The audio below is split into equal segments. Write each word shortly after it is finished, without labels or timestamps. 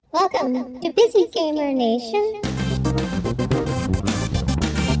Welcome to Busy Gamer Nation.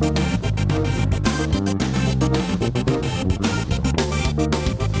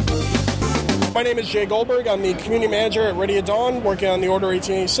 My name is Jay Goldberg. I'm the community manager at Ready at Dawn, working on the Order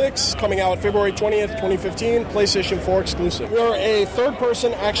 1886, coming out February 20th, 2015, PlayStation 4 exclusive. We're a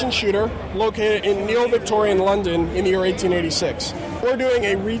third-person action shooter located in Neo-Victorian London in the year 1886. We're doing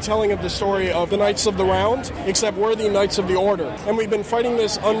a retelling of the story of the Knights of the Round, except we're the Knights of the Order. And we've been fighting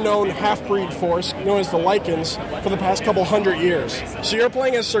this unknown half-breed force, known as the Lycans, for the past couple hundred years. So you're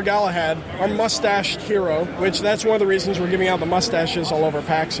playing as Sir Galahad, our mustached hero, which that's one of the reasons we're giving out the mustaches all over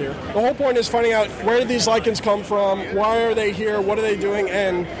packs here. The whole point is finding out where did these Lycans come from, why are they here, what are they doing,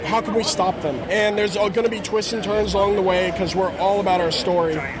 and how can we stop them? And there's going to be twists and turns along the way because we're all about our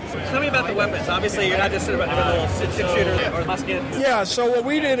story. Tell me about the weapons. Obviously, you're not just about a little six-shooter or musket. Yeah, so what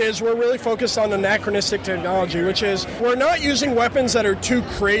we did is we're really focused on anachronistic technology, which is we're not using weapons that are too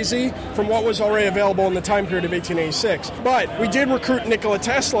crazy from what was already available in the time period of 1886. But we did recruit Nikola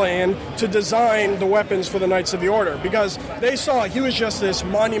Tesla in to design the weapons for the Knights of the Order because they saw he was just this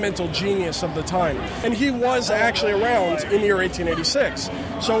monumental genius of the time. And he was actually around in the year 1886.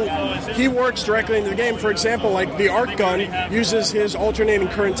 So he works directly into the game. For example, like the arc gun uses his alternating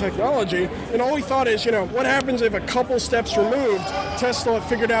current technology. And all we thought is, what happens if a couple steps removed, Tesla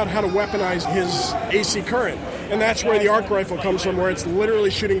figured out how to weaponize his AC current. And that's where the arc rifle comes from, where it's literally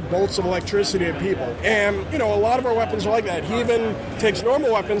shooting bolts of electricity at people. And, a lot of our weapons are like that. He even takes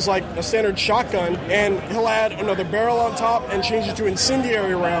normal weapons like a standard shotgun, and he'll add another barrel on top and change it to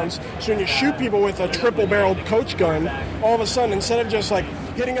incendiary rounds. So when you shoot people with a triple-barreled coach gun, all of a sudden, instead of just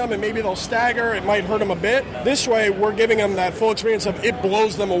hitting them and maybe they'll stagger, it might hurt them a bit. This way, we're giving them that full experience of it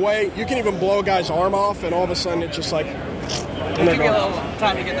blows them away. You can even blow a guy's arm off, and all of a sudden, it's just It took you a little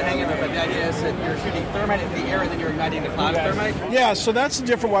time to get the hang of it, but the idea is that you're shooting thermite in the air and then you're igniting the cloud of thermite? Yeah, so that's a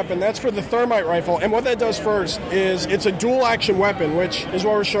different weapon. That's for the thermite rifle. And what that does first is it's a dual-action weapon, which is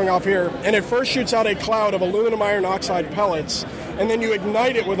what we're showing off here. And it first shoots out a cloud of aluminum iron oxide pellets, and then you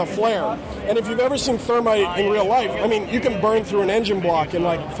ignite it with a flare. And if you've ever seen thermite in real life, you can burn through an engine block in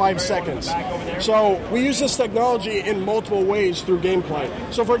 5 seconds. So we use this technology in multiple ways through gameplay.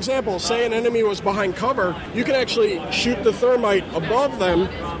 So for example, say an enemy was behind cover, you can actually shoot the thermite above them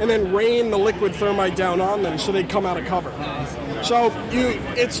and then rain the liquid thermite down on them so they come out of cover. So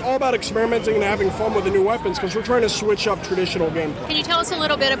it's all about experimenting and having fun with the new weapons because we're trying to switch up traditional gameplay. Can you tell us a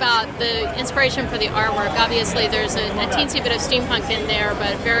little bit about the inspiration for the artwork? Obviously, there's a teensy bit of steampunk in there,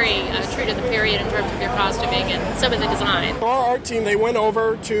 but very true to the period in terms of your costuming and some of the design. Our art team, they went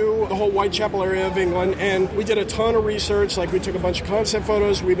over to the whole Whitechapel area of England, and we did a ton of research. We took a bunch of concept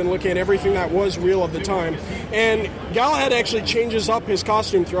photos. We've been looking at everything that was real at the time. And Galahad actually changes up his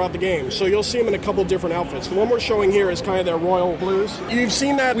costume throughout the game, so you'll see him in a couple different outfits. The one we're showing here is kind of their royal blues. You've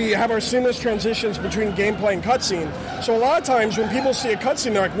seen that we have our seamless transitions between gameplay and cutscene. So a lot of times when people see a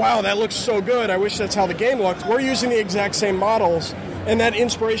cutscene, they're like, wow, that looks so good. I wish that's how the game looked. We're using the exact same models, and that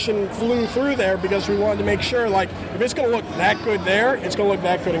inspiration flew through there because we wanted to make sure, if it's going to look that good there, it's going to look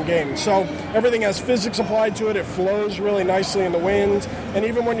that good in game. So everything has physics applied to it. It flows really nicely in the wind. And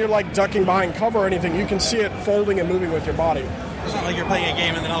even when you're ducking behind cover or anything, you can see it folding and moving with your body. It's not like you're playing a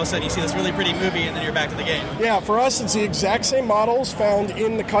game and then all of a sudden you see this really pretty movie and then you're back to the game. Yeah, for us, it's the exact same models found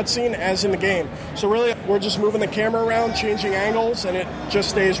in the cutscene as in the game. So really, we're just moving the camera around, changing angles, and it just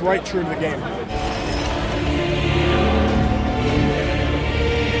stays right true to the game.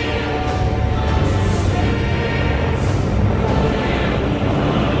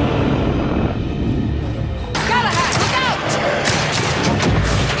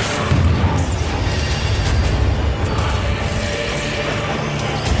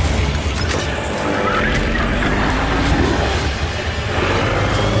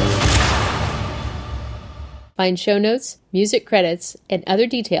 Find show notes, music credits, and other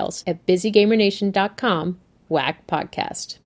details at busygamernation.com/WAC podcast.